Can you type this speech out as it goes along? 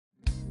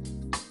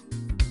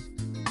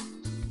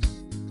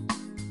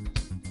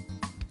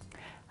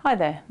Hi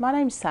there, my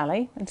name's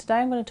Sally and today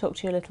I'm going to talk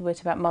to you a little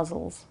bit about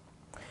muzzles.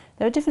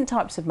 There are different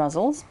types of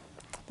muzzles.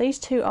 These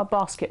two are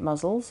basket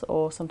muzzles,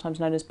 or sometimes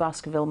known as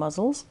Baskerville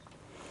muzzles,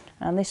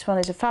 and this one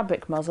is a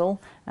fabric muzzle,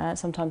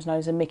 sometimes known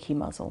as a Mickey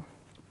muzzle.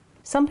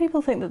 Some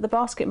people think that the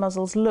basket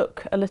muzzles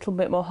look a little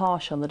bit more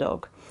harsh on the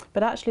dog,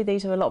 but actually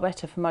these are a lot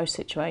better for most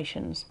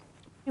situations.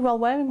 While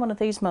wearing one of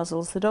these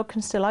muzzles, the dog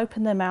can still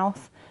open their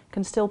mouth,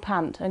 can still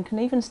pant, and can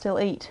even still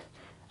eat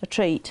a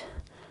treat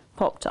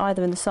popped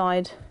either in the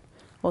side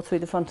or through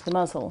the front of the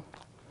muzzle.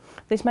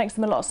 This makes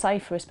them a lot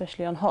safer,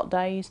 especially on hot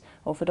days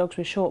or for dogs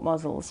with short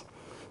muzzles.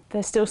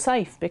 They're still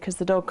safe because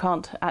the dog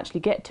can't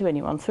actually get to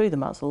anyone through the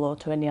muzzle or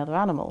to any other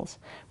animals,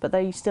 but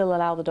they still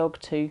allow the dog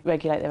to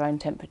regulate their own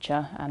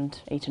temperature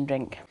and eat and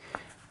drink.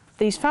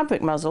 These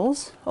fabric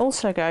muzzles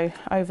also go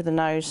over the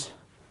nose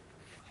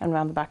and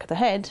round the back of the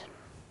head,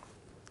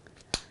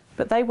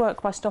 but they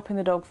work by stopping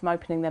the dog from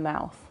opening their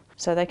mouth.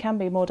 So they can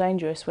be more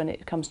dangerous when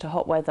it comes to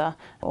hot weather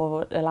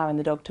or allowing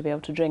the dog to be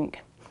able to drink.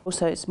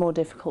 Also, it's more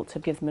difficult to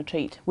give them a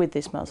treat with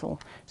this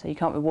muzzle, so you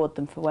can't reward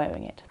them for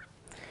wearing it.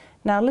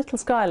 Now, little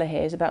Skylar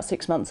here is about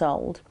 6 months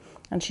old,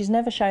 and she's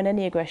never shown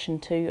any aggression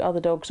to other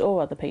dogs or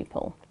other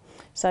people.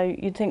 So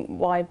you'd think,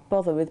 why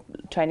bother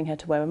with training her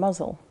to wear a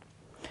muzzle?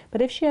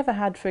 But if she ever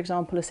had, for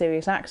example, a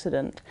serious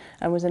accident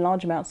and was in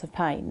large amounts of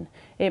pain,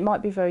 it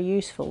might be very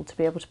useful to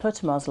be able to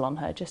put a muzzle on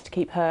her just to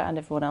keep her and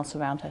everyone else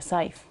around her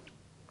safe.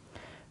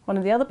 One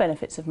of the other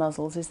benefits of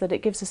muzzles is that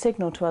it gives a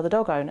signal to other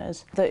dog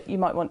owners that you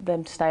might want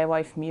them to stay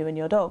away from you and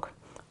your dog.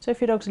 So if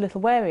your dog's a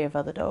little wary of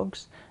other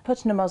dogs,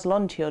 putting a muzzle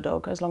onto your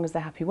dog, as long as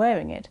they're happy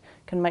wearing it,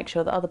 can make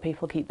sure that other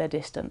people keep their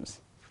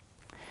distance.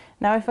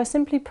 Now, if I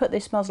simply put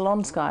this muzzle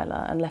on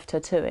Skylar and left her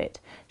to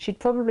it, she'd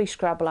probably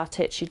scrabble at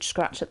it, she'd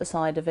scratch at the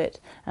side of it,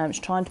 she's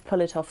trying to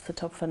pull it off the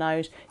top of her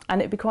nose, and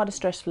it'd be quite a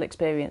stressful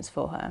experience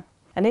for her.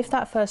 And if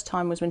that first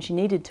time was when she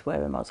needed to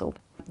wear a muzzle,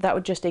 that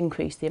would just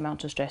increase the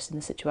amount of stress in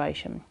the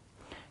situation.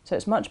 So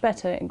it's much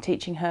better in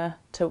teaching her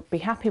to be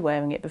happy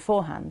wearing it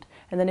beforehand,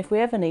 and then if we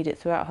ever need it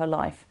throughout her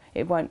life,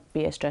 it won't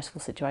be a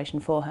stressful situation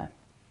for her.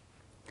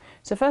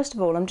 So first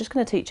of all, I'm just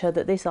going to teach her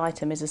that this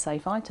item is a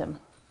safe item.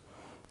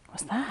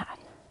 What's that?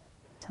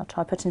 So I'll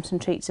try putting some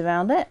treats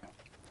around it.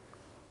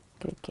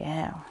 Good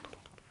girl.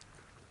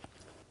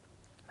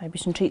 Maybe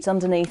some treats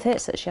underneath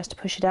it so that she has to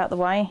push it out the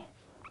way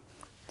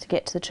to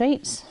get to the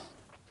treats.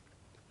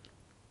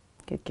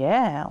 Good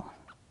girl.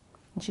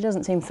 And she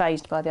doesn't seem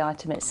fazed by the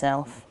item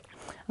itself.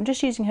 I'm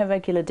just using her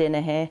regular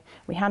dinner here.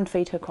 We hand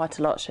feed her quite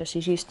a lot, so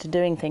she's used to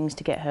doing things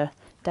to get her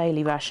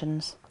daily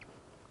rations.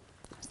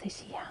 What's this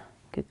here?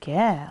 Good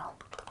girl.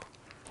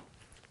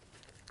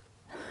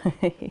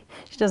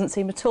 She doesn't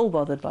seem at all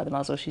bothered by the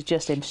muzzle, she's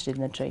just interested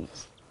in the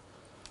treats.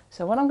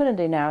 So what I'm going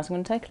to do now is I'm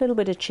going to take a little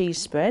bit of cheese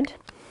spread.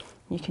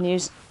 You can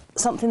use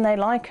something they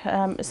like,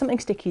 something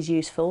sticky is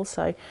useful,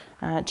 so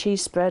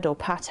cheese spread or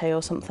pate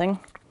or something.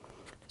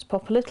 Just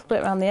pop a little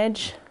bit around the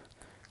edge,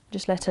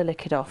 just let her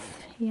lick it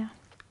off. Yeah.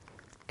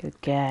 Good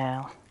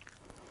girl.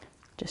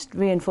 Just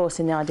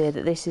reinforcing the idea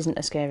that this isn't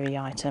a scary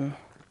item.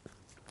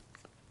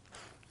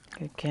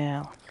 Good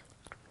girl.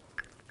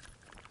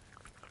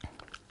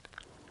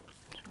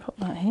 Just pop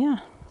that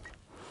here.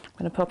 I'm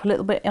going to pop a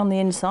little bit on the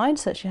inside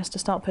so that she has to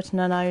start putting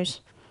her nose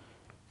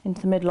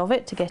into the middle of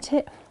it to get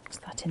it. What's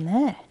that in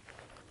there?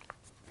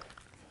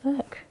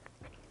 Look.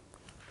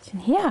 It's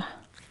in here.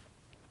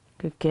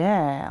 Good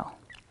girl.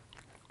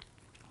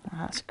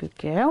 That's a good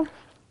girl.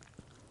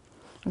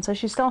 And so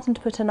she's starting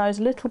to put her nose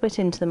a little bit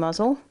into the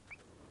muzzle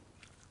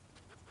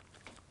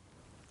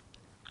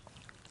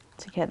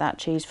to get that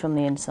cheese from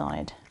the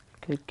inside.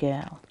 Good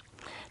girl.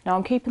 Now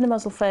I'm keeping the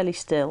muzzle fairly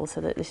still so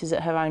that this is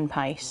at her own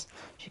pace.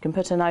 She can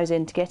put her nose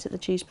in to get at the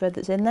cheese spread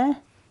that's in there,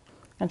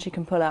 and she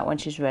can pull out when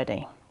she's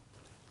ready.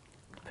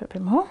 Put a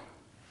bit more.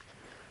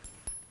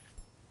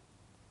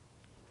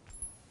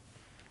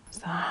 What's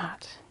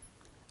that?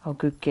 Oh,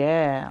 good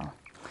girl.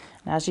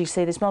 Now, as you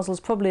see, this muzzle's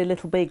probably a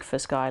little big for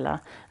Skylar.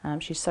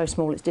 She's so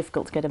small it's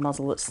difficult to get a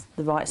muzzle that's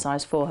the right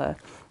size for her,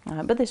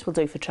 but this will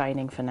do for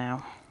training for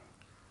now.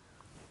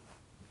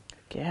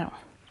 Good girl.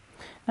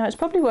 Now it's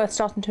probably worth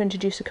starting to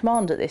introduce a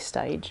command at this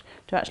stage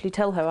to actually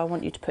tell her, I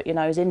want you to put your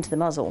nose into the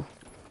muzzle.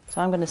 So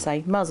I'm going to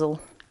say,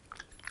 muzzle.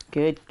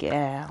 Good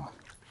girl.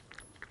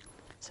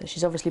 So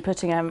she's obviously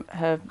putting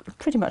her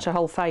pretty much her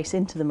whole face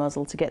into the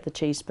muzzle to get the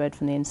cheese spread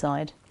from the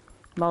inside.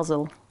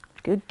 Muzzle.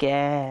 Good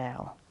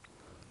girl.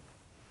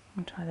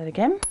 I'll try that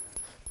again.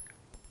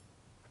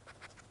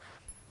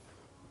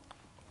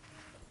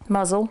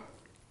 Muzzle.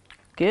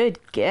 Good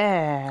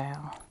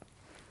girl.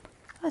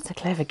 That's a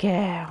clever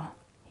girl.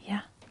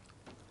 Yeah.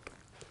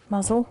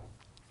 Muzzle.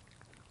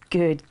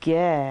 Good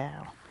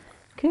girl.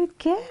 Good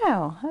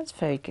girl. That's a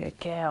very good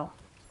girl.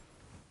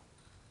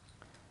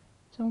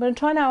 So I'm going to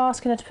try now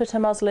asking her to put her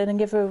muzzle in and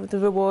give her the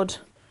reward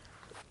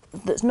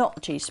that's not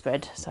the cheese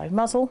spread. So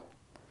muzzle.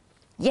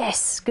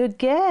 Yes, good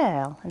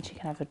girl. And she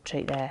can have a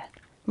treat there.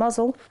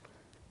 Muzzle.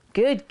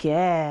 Good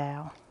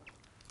girl.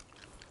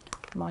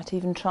 Might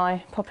even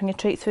try popping a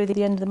treat through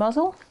the end of the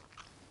muzzle.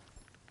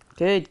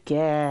 Good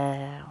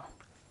girl.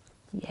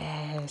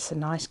 Yes, a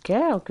nice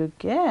girl, good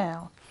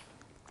girl.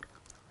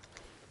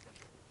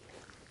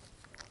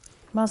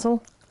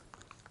 Muzzle.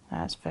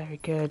 That's very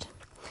good.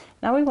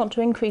 Now we want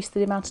to increase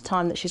the amount of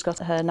time that she's got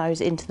her nose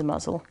into the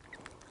muzzle.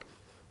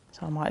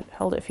 So I might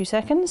hold it a few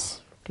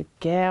seconds. Good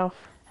girl.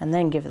 And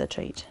then give her the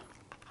treat.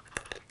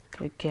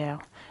 Good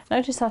girl.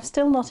 Notice I've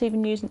still not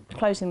even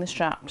closing the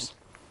straps.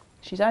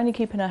 She's only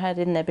keeping her head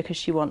in there because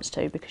she wants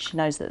to, because she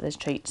knows that there's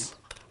treats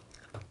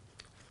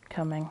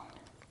coming.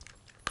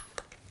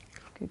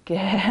 Good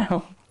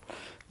girl.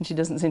 And she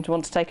doesn't seem to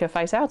want to take her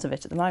face out of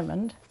it at the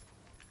moment.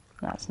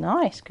 That's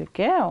nice. Good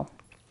girl.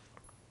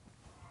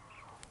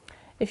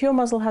 If your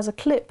muzzle has a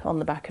clip on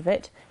the back of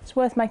it, it's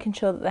worth making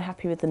sure that they're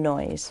happy with the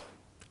noise.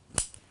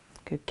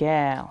 Good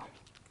girl.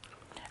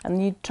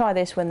 And you try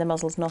this when the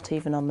muzzle's not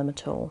even on them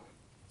at all.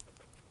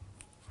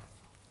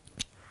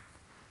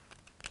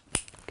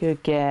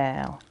 Good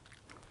girl.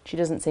 She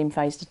doesn't seem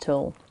fazed at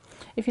all.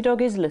 If your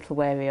dog is a little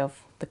wary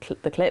of the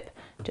clip,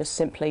 just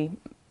simply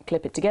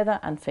clip it together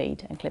and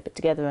feed, and clip it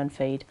together and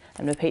feed,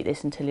 and repeat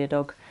this until your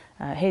dog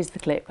hears the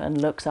clip and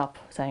looks up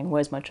saying,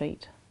 "Where's my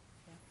treat?"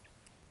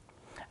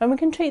 And we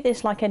can treat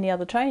this like any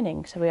other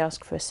training. So we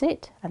ask for a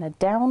sit and a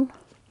down.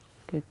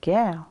 Good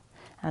girl.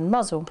 And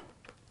muzzle.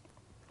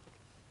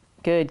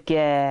 Good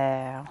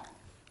girl.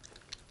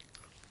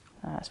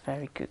 That's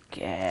very good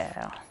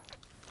girl.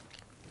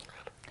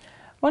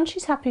 Once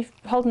she's happy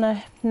holding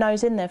her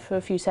nose in there for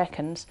a few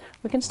seconds,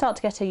 we can start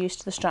to get her used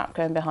to the strap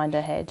going behind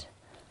her head.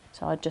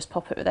 So I'd just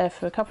pop it there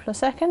for a couple of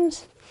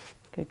seconds.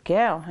 Good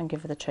girl. And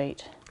give her the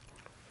treat.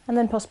 And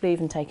then possibly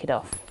even take it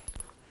off.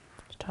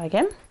 Let's try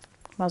again.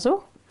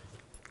 Muzzle.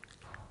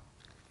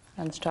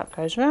 And the strap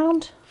goes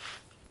round.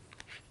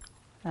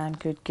 And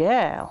good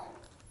girl.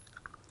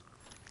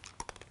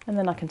 And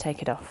then I can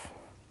take it off.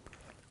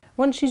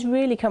 Once she's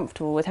really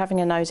comfortable with having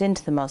her nose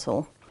into the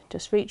muzzle,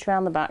 just reach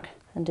around the back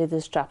and do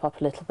the strap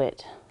up a little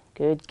bit.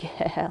 Good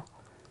girl.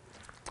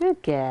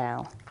 Good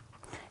girl.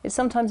 It's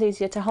sometimes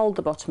easier to hold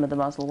the bottom of the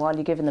muzzle while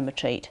you're giving them a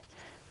treat.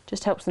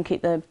 Just helps them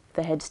keep the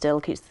head still,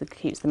 keeps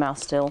the mouth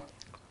still,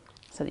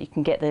 so that you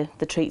can get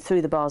the treat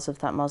through the bars of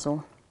that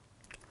muzzle.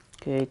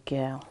 Good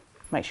girl.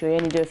 Make sure you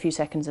only do a few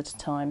seconds at a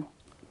time.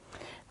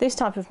 This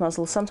type of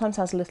muzzle sometimes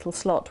has a little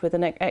slot with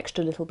an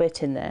extra little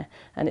bit in there,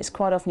 and it's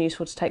quite often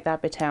useful to take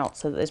that bit out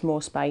so that there's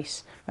more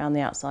space around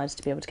the outsides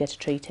to be able to get a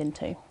treat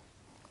into.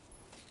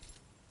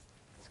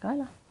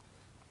 Skylar,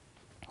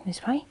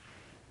 this way.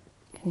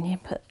 Can you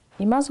put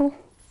your muzzle?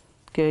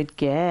 Good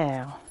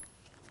girl.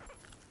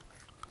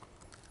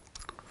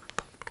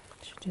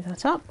 Should do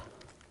that up.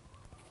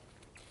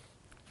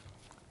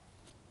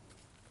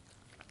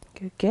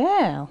 Good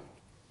girl.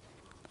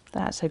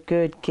 That's a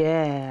good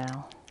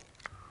girl.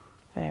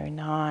 Very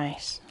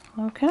nice.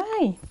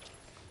 Okay.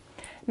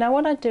 Now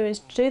what I do is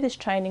do this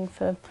training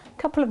for a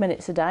couple of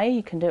minutes a day.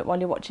 You can do it while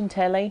you're watching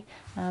telly.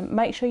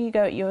 Make sure you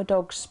go at your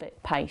dog's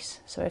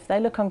pace. So if they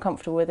look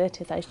uncomfortable with it,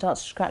 if they start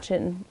to scratch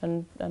it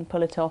and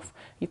pull it off,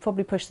 you've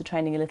probably pushed the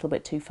training a little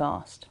bit too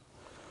fast.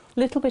 A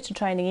little bit of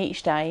training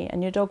each day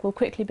and your dog will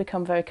quickly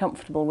become very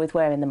comfortable with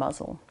wearing the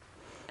muzzle.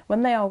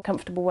 When they are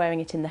comfortable wearing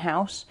it in the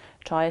house,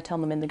 try it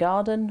on them in the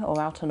garden or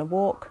out on a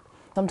walk.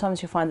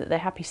 Sometimes you'll find that they're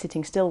happy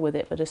sitting still with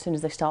it, but as soon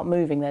as they start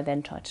moving, they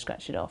then try to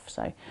scratch it off.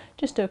 So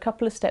just do a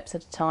couple of steps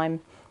at a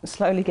time,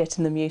 slowly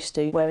getting them used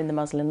to wearing the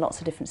muzzle in lots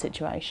of different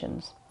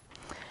situations.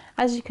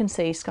 As you can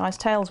see, Sky's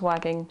tail's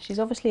wagging. She's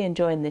obviously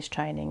enjoying this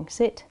training.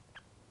 Sit,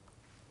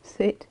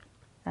 sit,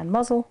 and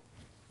muzzle.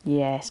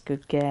 Yes,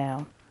 good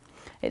girl.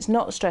 It's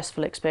not a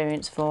stressful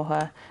experience for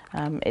her.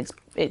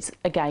 It's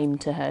a game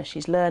to her.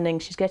 She's learning,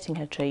 she's getting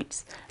her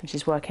treats, and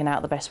she's working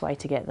out the best way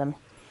to get them.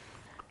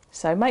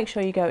 So make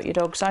sure you go at your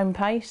dog's own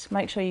pace,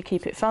 make sure you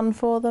keep it fun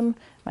for them,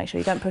 make sure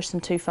you don't push them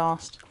too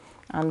fast,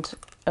 and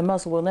a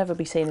muzzle will never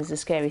be seen as a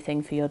scary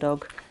thing for your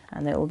dog,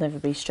 and it will never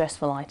be a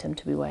stressful item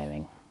to be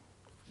wearing.